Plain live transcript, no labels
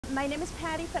My name is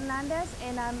Fernandez,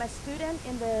 and I'm a student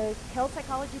in the health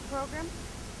psychology program.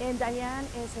 And Diane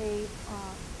is a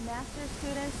master's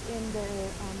student in the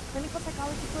clinical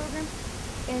psychology program.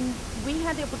 And we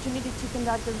had the opportunity to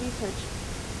conduct the research,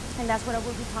 and that's what I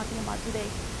will be talking about today.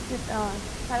 The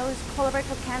title is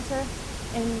Colorectal Cancer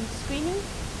and Screening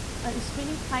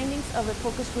Findings of a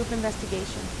Focus Group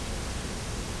Investigation.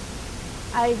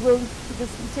 I will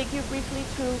just take you briefly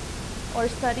through our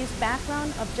study's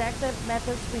background, objective,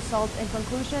 methods, result, and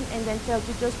conclusion, and then tell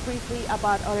you just briefly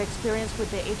about our experience with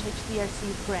the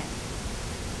HHDRC grant.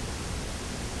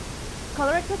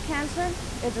 Colorectal cancer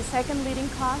is the second leading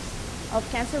cause of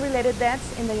cancer-related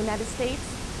deaths in the United States,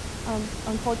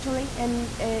 unfortunately, and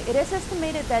it is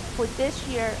estimated that for this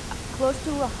year, close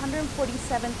to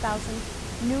 147,000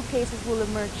 new cases will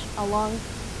emerge, along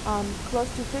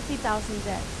close to 50,000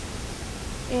 deaths.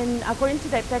 According to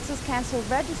the Texas Cancer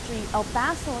Registry,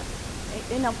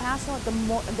 in El Paso,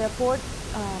 the fourth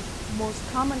most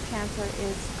common cancer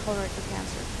is colorectal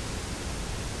cancer.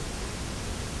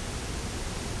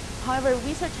 However,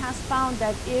 research has found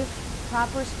that if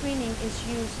proper screening is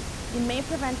used, it may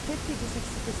prevent 50 to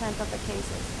 60% of the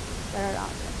cases that are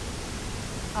out there.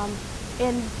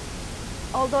 And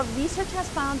although research has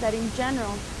found that in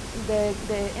general, the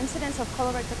incidence of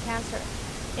colorectal cancer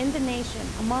in the nation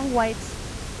among whites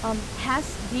has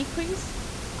decreased,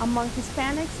 among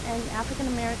Hispanics and African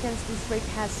Americans, this rate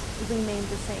has remained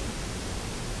the same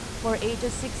for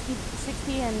ages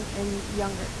 60 and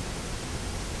younger.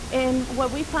 And what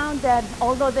we found that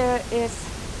although there is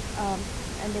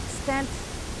an extent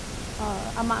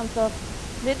amount of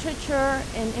literature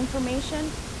and information,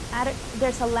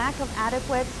 there's a lack of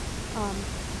adequate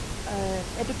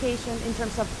education in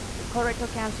terms of colorectal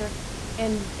cancer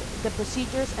and the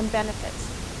procedures and benefits.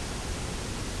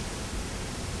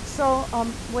 So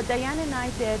what Diane and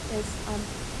I did is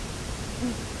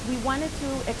we wanted to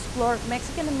explore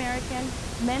Mexican American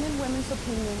men and women's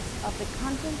opinions of the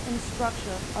content and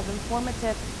structure of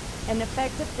informative and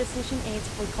effective decision aids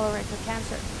for colorectal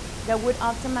cancer that would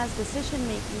optimize decision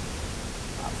making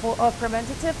for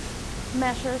preventative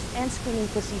measures and screening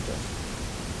procedures.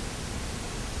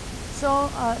 So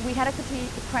we had a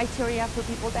criteria for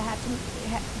people that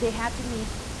they had to meet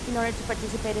in order to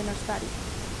participate in our study.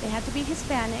 They had to be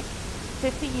Hispanic,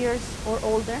 50 years or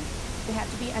older. They had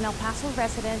to be an El Paso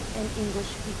resident and English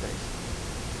speakers.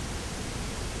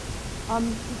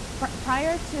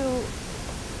 Prior to,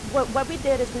 what we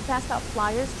did is we passed out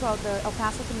flyers throughout the El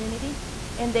Paso community,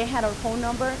 and they had our phone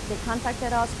number. They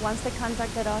contacted us. Once they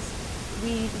contacted us,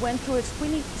 we went through a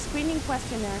screening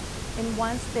questionnaire, and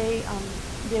once they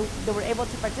were able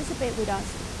to participate with us,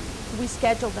 we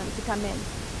scheduled them to come in.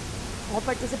 All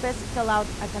participants fill out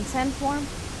a consent form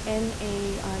and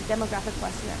a demographic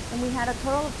questionnaire. And we had a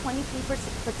total of 23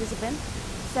 participants,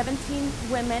 17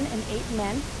 women and 8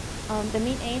 men. The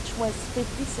mean age was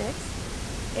 56,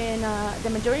 and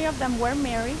the majority of them were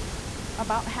married,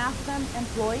 about half of them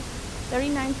employed,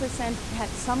 39% had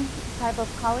some type of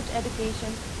college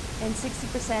education, and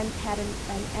 60% had an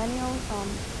annual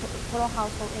total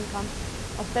household income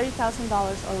of $30,000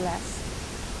 or less.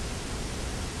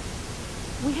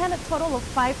 We had a total of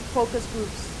 5 focus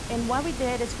groups, and what we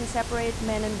did is we separated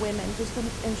men and women just to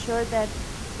ensure that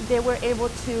they were able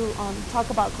to talk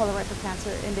about colorectal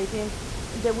cancer and they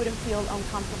wouldn't feel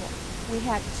uncomfortable. We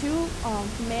had 2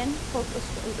 focus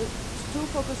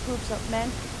groups of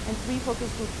men and 3 focus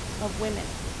groups of women.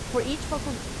 For each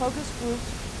focus group,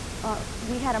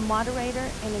 we had a moderator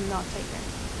and a note taker.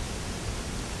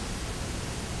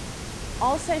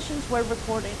 All sessions were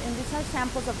recorded, and these are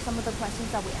samples of some of the questions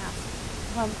that we asked.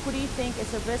 Who do you think is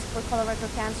a risk for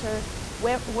colorectal cancer?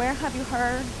 Where have you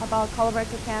heard about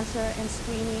colorectal cancer and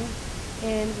screening?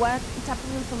 And what type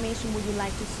of information would you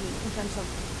like to see in terms of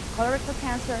colorectal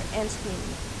cancer and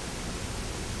screening?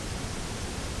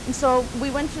 And so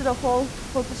we went through the whole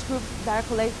focus group data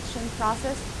collection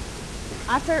process.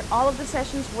 After all of the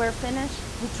sessions were finished,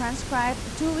 we transcribed,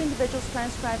 2 individuals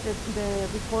transcribed the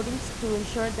recordings to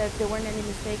ensure that there weren't any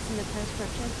mistakes in the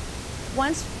transcription.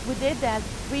 Once we did that,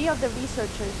 3 of the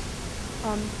researchers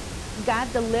got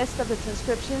the list of the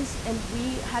transcriptions, and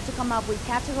we had to come up with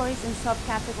categories and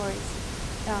subcategories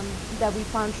that we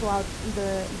found throughout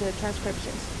the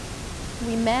transcriptions.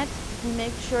 We made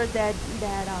sure that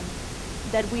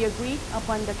we agreed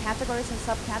upon the categories and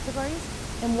subcategories,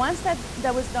 and once that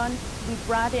was done, we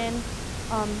brought in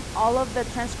all of the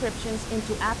transcriptions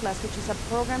into Atlas, which is a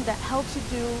program that helps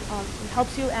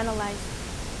you analyze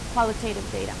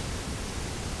qualitative data.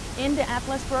 In the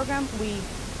Atlas program, we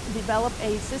developed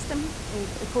a system,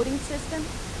 a coding system,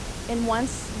 and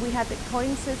once we had the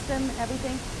coding system,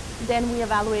 everything, Then we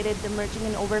evaluated the merging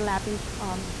and overlapping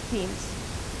themes.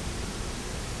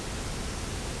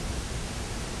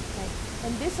 Okay.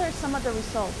 And these are some of the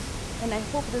results, and I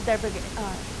hope that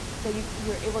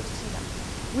you're able to see them.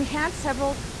 We had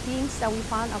several themes that we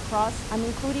found across. I'm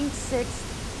including 6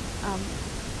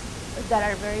 that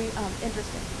are very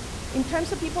interesting. In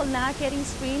terms of people not getting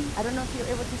screened, I don't know if you're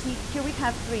able to see, here we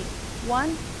have 3.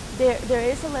 One, there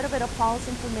is a little bit of false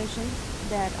information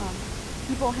that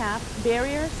people have,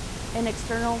 barriers and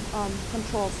external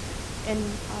controls. And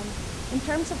in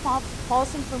terms of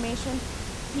false information,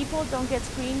 people don't get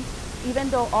screened, even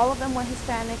though all of them were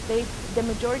Hispanic. The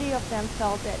majority of them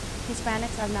felt that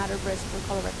Hispanics are not at risk for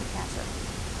colorectal cancer,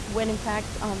 when in fact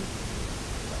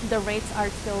the rates are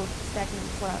still stagnant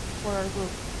for our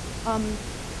group.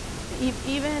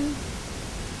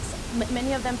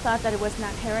 Many of them thought that it was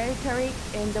not hereditary,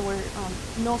 and there were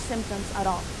no symptoms at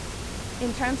all.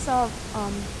 In terms of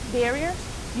barriers,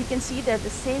 you can see they're the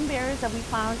same barriers that we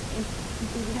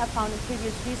have found in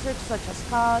previous research, such as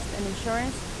cost and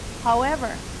insurance.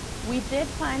 However, we did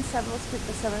find several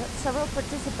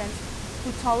participants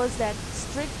who told us that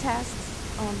strict tests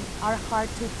are hard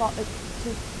to follow.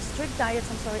 Strict diets,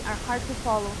 are hard to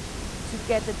follow to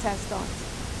get the test done.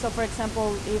 So, for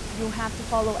example, if you have to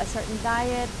follow a certain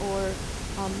diet or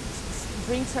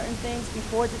drink certain things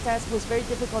before the test, was very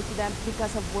difficult to them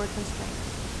because of work constraints.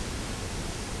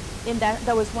 And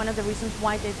that was one of the reasons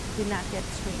why they did not get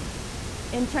screened.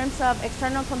 In terms of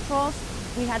external controls,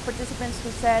 we had participants who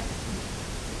said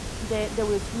that there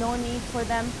was no need for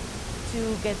them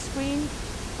to get screened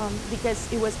because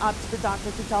it was up to the doctor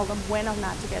to tell them when or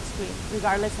not to get screened,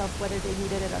 regardless of whether they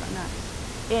needed it or not.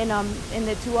 And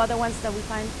the 2 other ones that we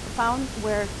found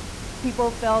where people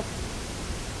felt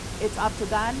it's up to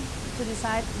God to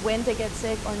decide when they get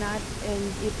sick or not, and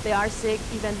if they are sick,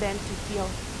 even then to heal.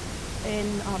 And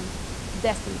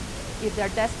destiny. If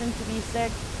they're destined to be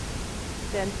sick,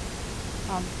 then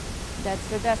that's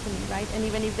their destiny, right? And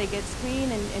even if they get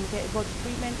screened and go to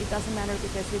treatment, it doesn't matter,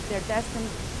 because if they're destined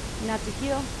not to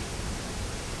heal,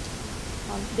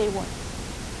 they won't.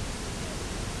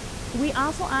 We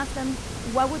also asked them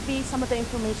what would be some of the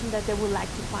information that they would like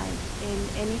to find in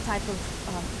any type of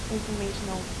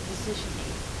informational decision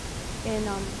aid. And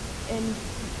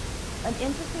an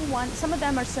interesting one, some of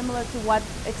them are similar to what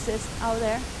exists out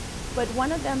there, but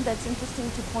one of them that's interesting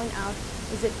to point out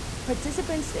is that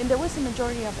participants, and there was a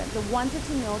majority of them, that wanted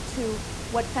to know too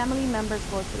what family members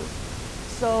go through.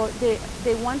 So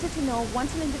they wanted to know,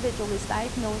 once an individual is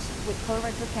diagnosed with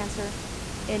colorectal cancer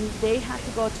and they have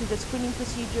to go to the screening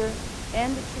procedure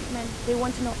and the treatment, they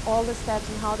want to know all the steps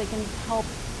and how they can help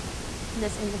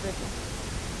this individual.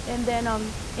 And then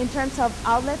in terms of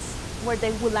outlets where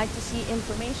they would like to see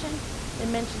information, they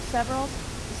mentioned several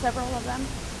of them,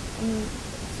 and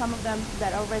some of them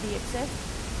that already exist.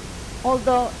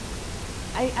 Although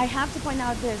I have to point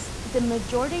out this, the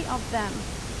majority of them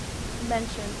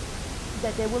mentioned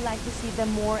that they would like to see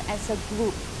them more as a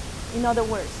group. In other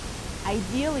words,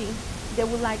 ideally, they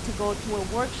would like to go to a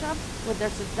workshop where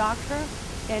there's a doctor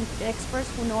and experts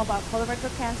who know about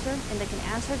colorectal cancer, and they can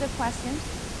answer the questions,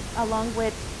 along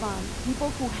with people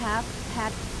who have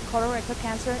had colorectal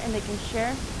cancer, and they can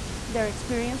share their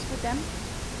experience with them.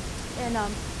 And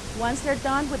once they're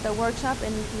done with the workshop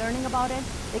and learning about it,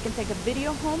 they can take a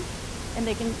video home, and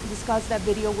they can discuss that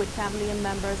video with family and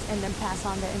members, and then pass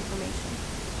on the information.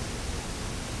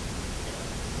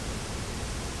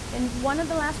 And one of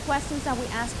the last questions that we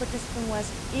asked participants was,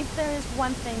 if there is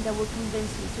one thing that will convince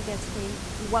you to get screened,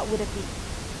 what would it be?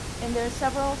 And there are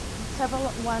several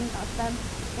one of them.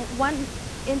 And one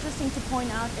interesting to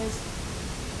point out is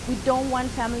we don't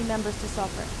want family members to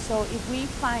suffer. So if we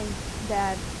find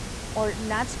that or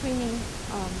not screening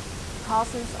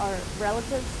causes our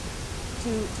relatives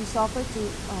to suffer,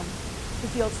 to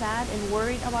feel sad and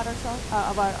worried about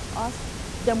about us,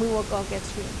 then we will go get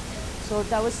screened. So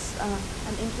that was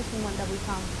an interesting one that we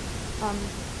found.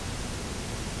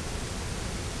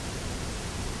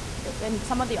 And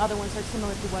some of the other ones are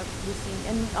similar to what we've seen.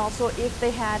 And also, if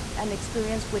they had an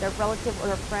experience with a relative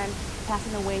or a friend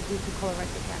passing away due to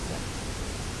colorectal cancer,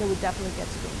 they would definitely get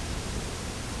screened.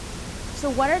 So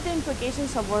what are the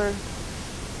implications of our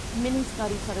mini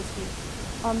study, so to speak?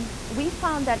 We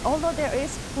found that although there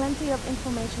is plenty of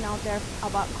information out there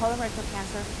about colorectal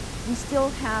cancer, we still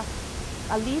have,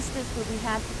 at least this group, we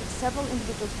had several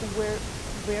individuals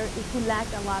who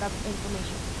lacked a lot of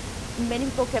information. Many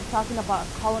people kept talking about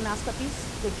colonoscopies.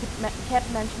 They kept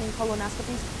mentioning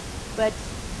colonoscopies, but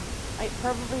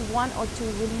probably one or two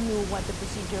really knew what the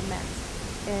procedure meant.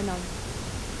 And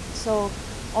so,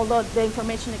 although the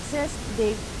information exists,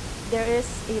 there is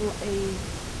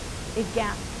a a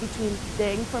gap between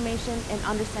the information and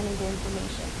understanding the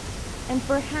information. And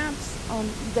perhaps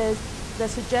the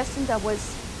suggestion that was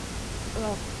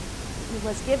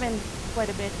given quite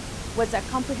a bit was a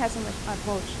comprehensive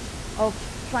approach of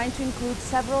trying to include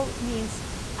several means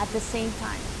at the same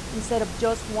time instead of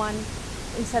just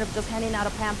handing out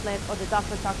a pamphlet or the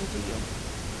doctor talking to you.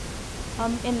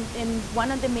 And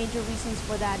one of the major reasons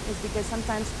for that is because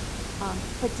sometimes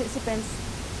participants,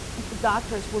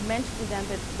 doctors will mention to them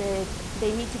that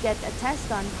they need to get a test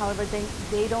done. However,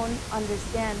 they don't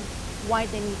understand why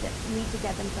they need to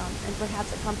get them done. And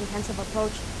perhaps a comprehensive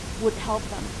approach would help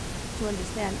them to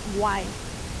understand why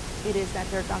it is that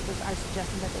their doctors are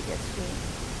suggesting that they get screened.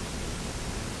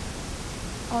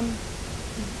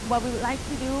 What we would like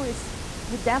to do is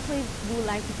we definitely would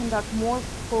like to conduct more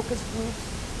focus groups.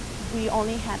 We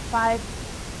only had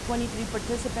 23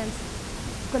 participants.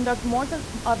 Conduct more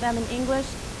of them in English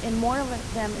and more of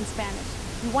them in Spanish.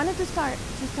 We wanted to start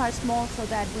small so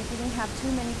that we didn't have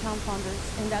too many confounders,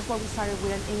 and that's why we started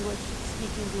with an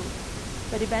English-speaking group.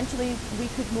 But eventually, we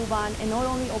could move on and not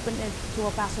only open it to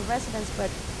El Paso residents, but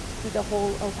to the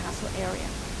whole El Paso area.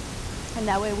 And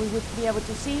that way, we would be able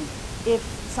to see if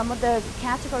some of the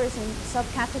categories and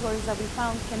subcategories that we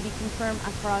found can be confirmed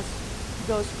across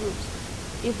those groups.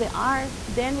 If they are,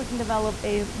 then we can develop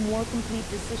a more complete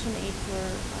decision aid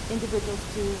for individuals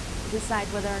to decide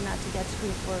whether or not to get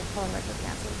screened for colorectal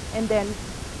cancer, and then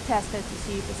test it to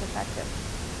see if it's effective.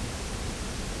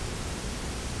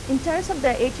 In terms of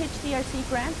the HHDRC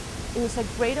grant, it was a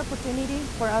great opportunity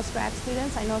for us grad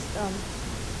students. I know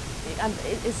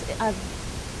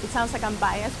it sounds like I'm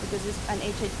biased because it's an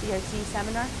HHDRC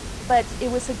seminar, but it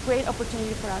was a great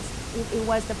opportunity for us. It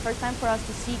was the first time for us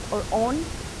to seek our own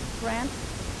grant.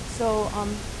 So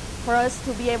for us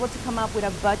to be able to come up with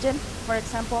a budget, for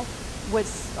example,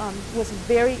 was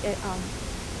very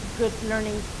good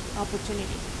learning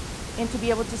opportunity, and to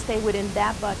be able to stay within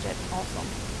that budget also.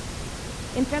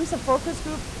 In terms of focus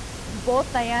group,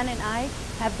 both Diane and I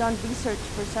have done research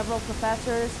for several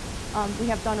professors. We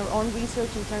have done our own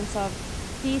research in terms of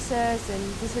thesis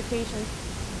and dissertations,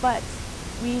 but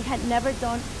we had never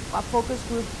done a focus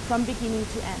group from beginning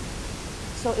to end.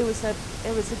 So it was a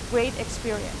great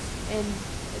experience. And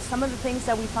some of the things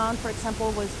that we found, for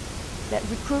example, was that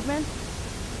recruitment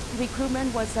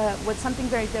was something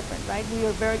very different, right? We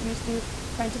were very used to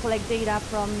trying to collect data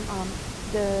from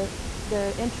the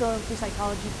intro to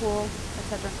psychology pool,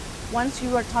 etc. Once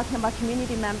you are talking about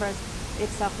community members,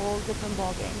 it's a whole different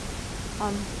ballgame.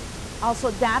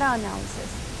 Also, data analysis.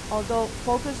 Although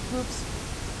focus groups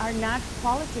are not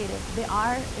qualitative,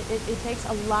 it takes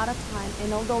a lot of time.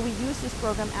 And although we use this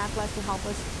program, Atlas, to help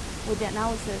us with the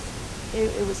analysis,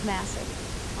 it was massive.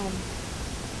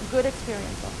 Good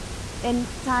experience though. In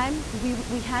time,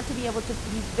 we had to be able to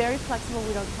be very flexible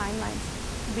with our timelines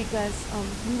because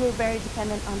we were very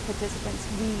dependent on participants.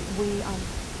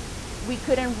 We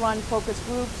couldn't run focus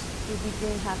groups if we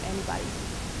didn't have anybody.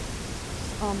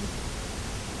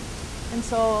 And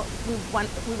so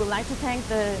we would like to thank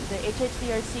the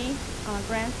HHDRC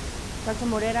grant, Dr.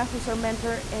 Morera, who's our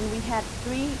mentor, and we had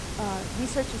 3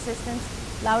 research assistants,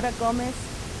 Laura Gomez,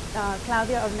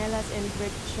 Claudia Ornelas, and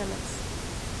Rick Schimmitz.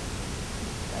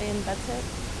 And that's it.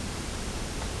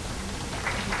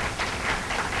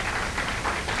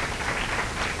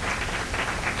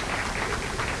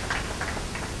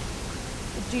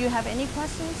 Do you have any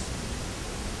questions?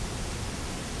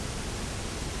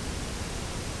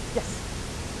 Yes.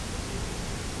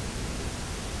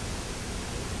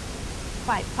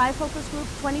 5 focus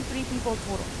groups, 23 people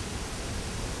total.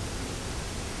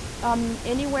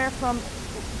 Anywhere from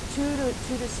 2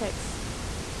 to 6.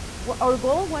 Well, our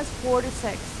goal was 4 to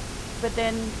 6, but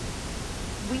then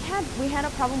we had a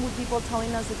problem with people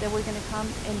telling us that they were going to come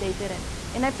and they didn't.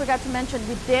 And I forgot to mention,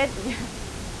 we did.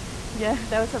 Yeah,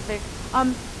 that was a big.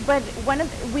 But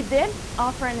we did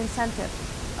offer an incentive.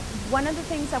 One of the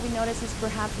things that we noticed is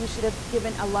perhaps we should have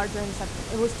given a larger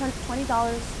incentive. It was $20,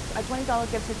 a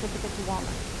 $20 gift certificate to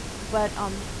Walmart. But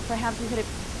perhaps we could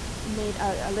have made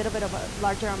a little bit of a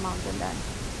larger amount than that.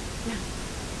 Yeah.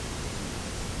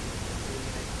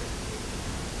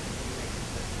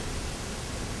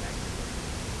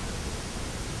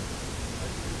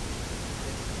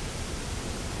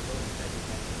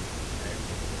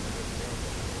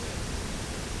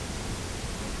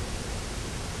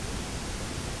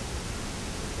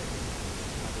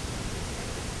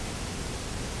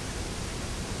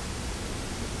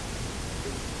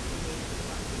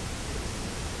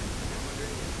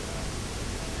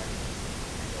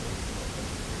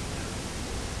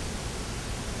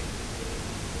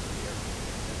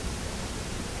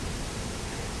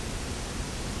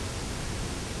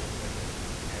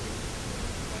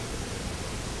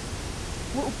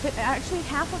 Actually,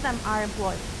 half of them are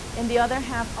employed, and the other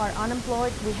half are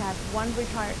unemployed. We had one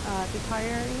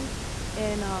retiree,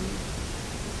 and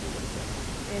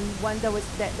and one that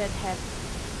had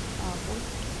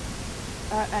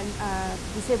a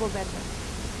disabled veteran.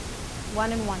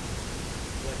 One and one.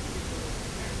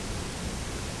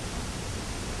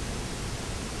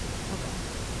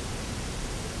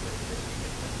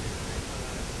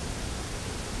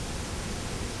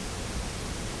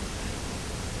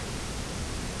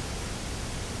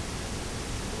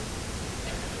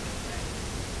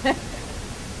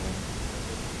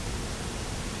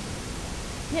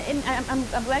 Yeah, and I'm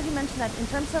glad you mentioned that. In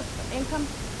terms of income,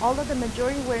 although the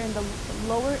majority were in the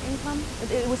lower income,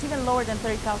 it was even lower than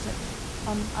 30,000,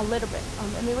 a little bit.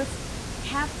 And it was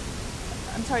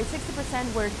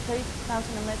 60% were 30,000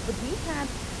 and less. But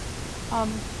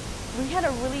we had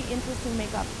a really interesting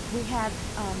makeup. We had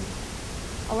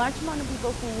a large amount of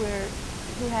people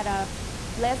who had a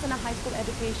less than a high school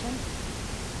education,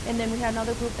 and then we had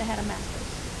another group that had a master's.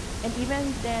 And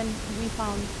even then, we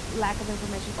found lack of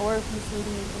information or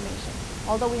misleading information.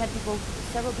 Although we had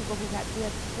several people we had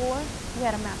 4 who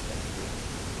had a master's degree.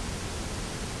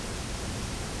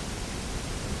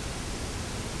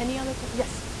 Any other questions?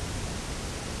 Yes.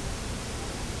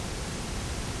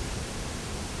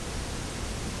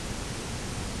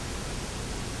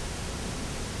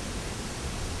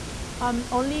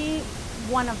 Only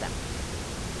one of them.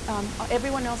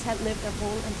 Everyone else had lived their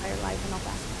whole entire life in El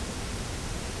Paso.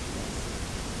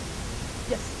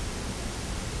 Yes.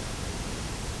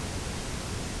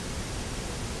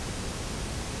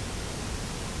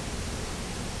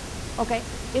 Okay.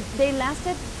 If they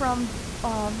lasted from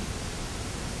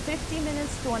 50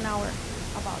 minutes to an hour,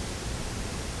 about.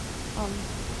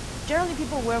 Generally,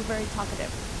 people were very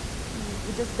talkative,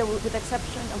 with the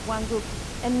exception of one group.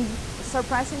 And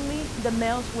surprisingly, the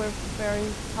males were very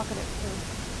talkative too.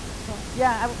 So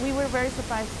yeah, we were very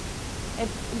surprised. And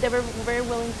they were very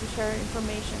willing to share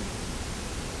information.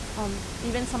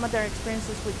 Even some of their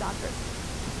experiences with doctors.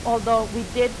 Although we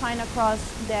did find across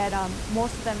that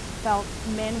most of them felt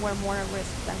men were more at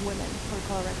risk than women for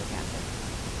colorectal cancer.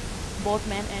 Both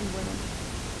men and women.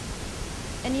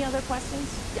 Any other questions?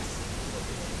 Yes.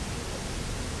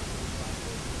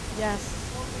 Yes.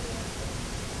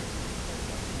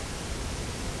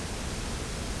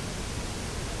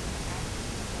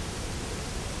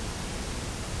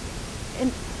 And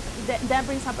that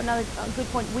brings up another good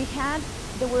point.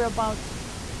 There were about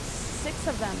 6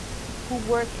 of them who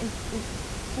work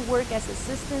as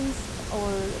assistants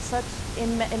or such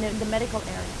in the medical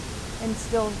area, and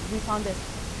still we found this.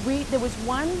 There was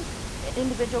one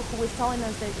individual who was telling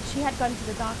us that she had gone to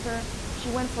the doctor. She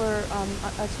went for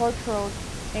a sore throat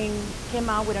and came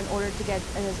out with an order to get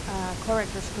a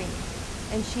colorectal screen,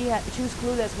 and she was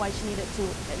clueless why she needed to,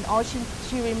 and all she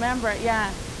remembered,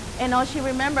 yeah. And all she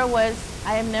remembered was,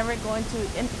 I am never going to,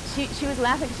 and she was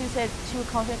laughing. She said she would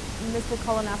call him Mr.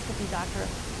 Colonoscopy Doctor.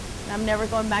 And I'm never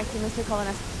going back to Mr.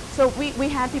 Colonoscopy. So we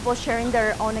had people sharing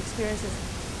their own experiences.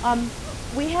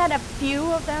 We had a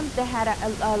few of them that had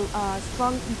a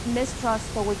strong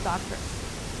mistrust toward doctors.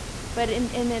 But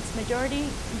in its majority,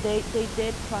 they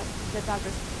did trust the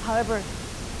doctors. However,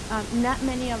 not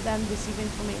many of them received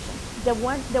information. The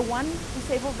one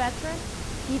disabled veteran,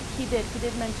 he did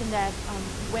mention that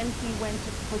when he went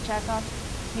for checkup,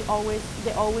 they always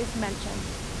mentioned,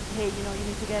 hey, you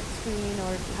need to get screened,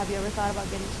 or have you ever thought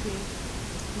about getting screened?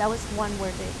 That was one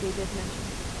word they did mention.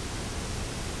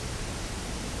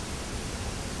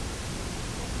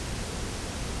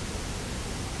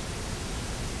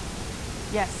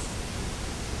 Yes.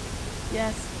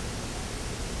 Yes.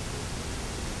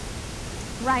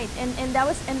 Right, and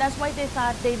that's why they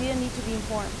thought they didn't need to be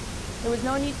informed. There was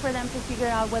no need for them to figure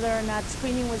out whether or not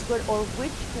screening was good or which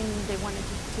screening they wanted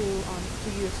to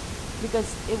use, because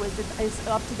it's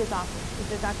up to the doctor. If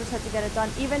the doctors had to get it done,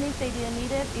 even if they didn't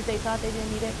need it, if they thought they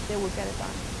didn't need it, they would get it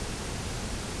done.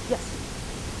 Yes.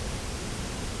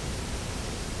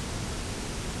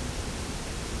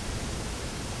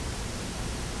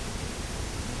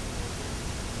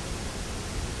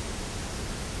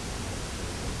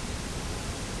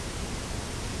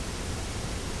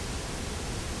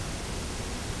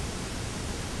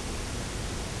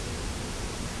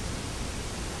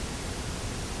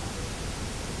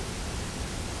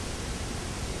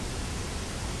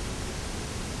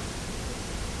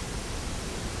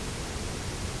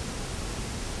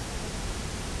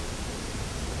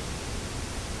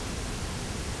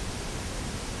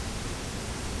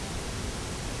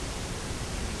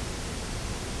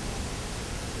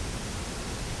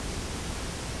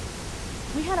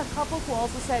 we had a couple who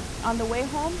also said on the way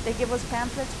home, they give us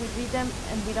pamphlets, we read them,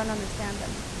 and we don't understand them.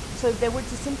 So if they were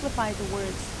to simplify the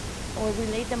words or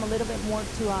relate them a little bit more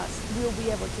to us, we'll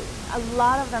be able to. A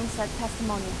lot of them said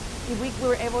testimonial. If we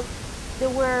were able,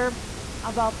 there were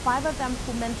about 5 of them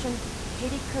who mentioned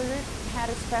Katie Couric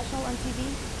had a special on TV,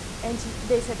 and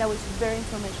they said that was very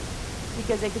informational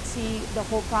because they could see the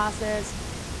whole process,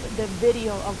 the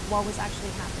video of what was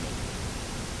actually happening.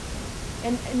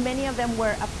 And many of them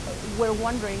were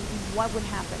wondering what would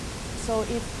happen. So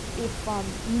if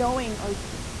knowing or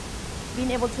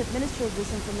being able to administer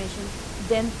this information,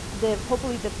 then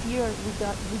hopefully the fear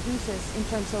reduces in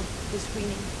terms of the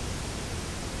screening.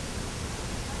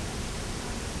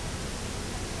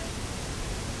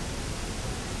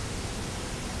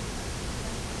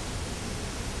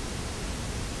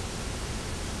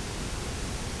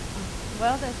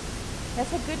 Well,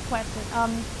 that's a good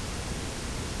question.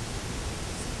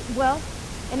 Well,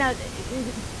 and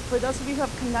for those of you who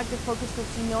have conducted focus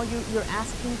groups, you know you're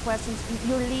asking questions,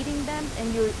 you're leading them,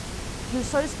 and you're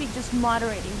so to speak just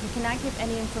moderating. You cannot give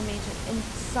any information. And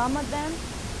some of them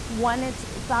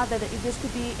thought that this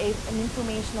could be an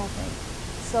informational thing.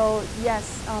 So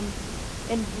yes,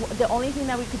 and the only thing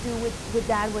that we could do with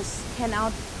that was hand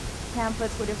out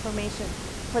pamphlets with information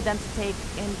for them to take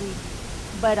and read.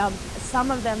 But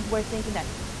some of them were thinking that.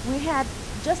 We had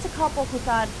just a couple who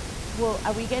thought, well,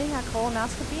 are we getting a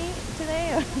colonoscopy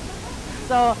today?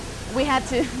 So we had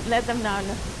to let them know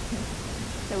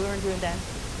that we weren't doing that.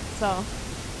 So,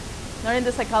 not in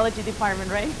the psychology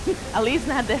department, right? At least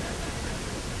not there.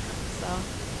 So,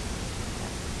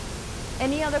 yeah.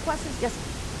 Any other questions? Yes.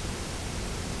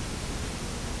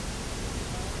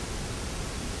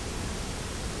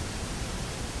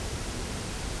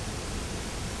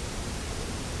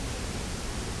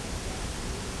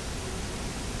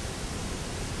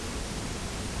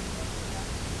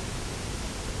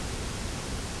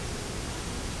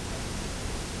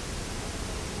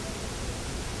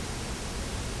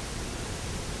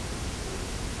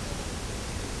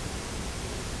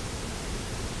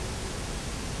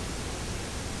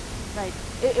 Right.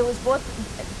 It was both,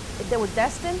 they were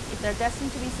destined, if they're destined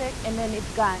to be sick, and then if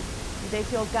God. If they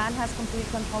feel God has complete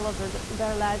control over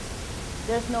their lives,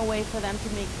 there's no way for them to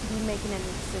be making any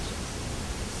decisions.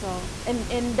 So,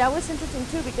 and that was interesting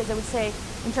too, because I would say,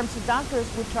 in terms of doctors,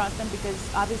 we trust them because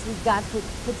obviously God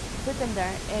put them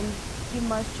there, and He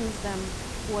must choose them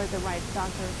for the right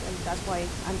doctors, and that's why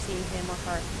I'm seeing him or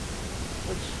her,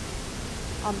 which,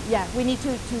 yeah, we need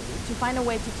to find a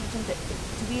way to teach them,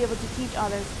 to be able to teach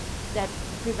others that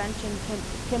prevention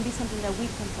can be something that we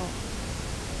control.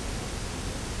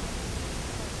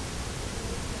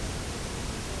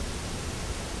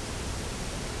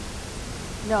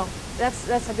 No,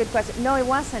 that's a good question. No, it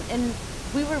wasn't, and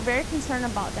we were very concerned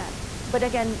about that. But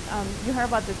again, you heard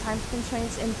about the time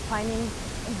constraints and finding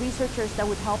researchers that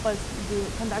would help us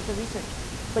conduct the research.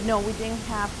 But no, we didn't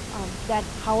have that.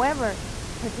 However,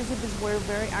 participants were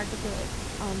very articulate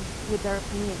with their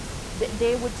opinions.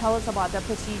 They would tell us about their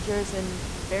procedures and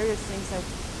various things that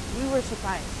we were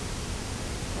surprised.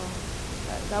 So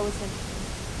that was interesting.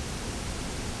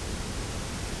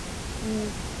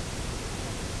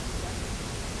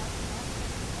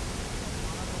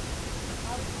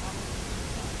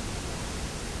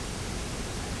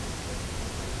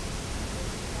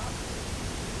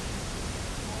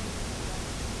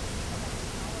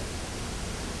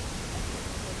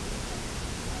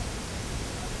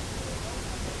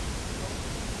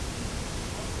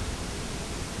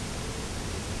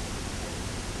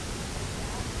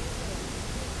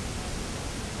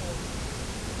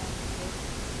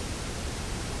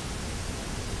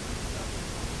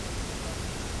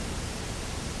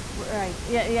 Right.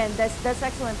 Yeah. That's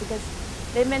excellent because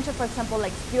they mentioned, for example,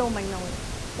 like skill minority.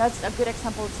 That's a good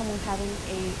example of someone having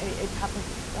a type of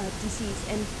disease,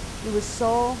 and it was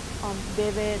so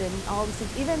vivid and all these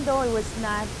things. Even though it was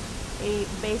not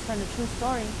based on a true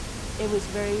story,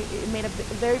 it made a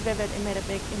very vivid and made a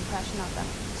big impression on them.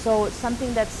 So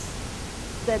something that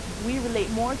we relate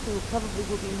more to probably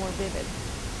will be more vivid,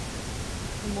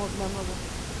 and more memorable.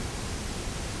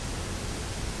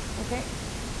 Okay.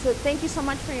 So thank you so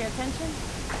much for your attention.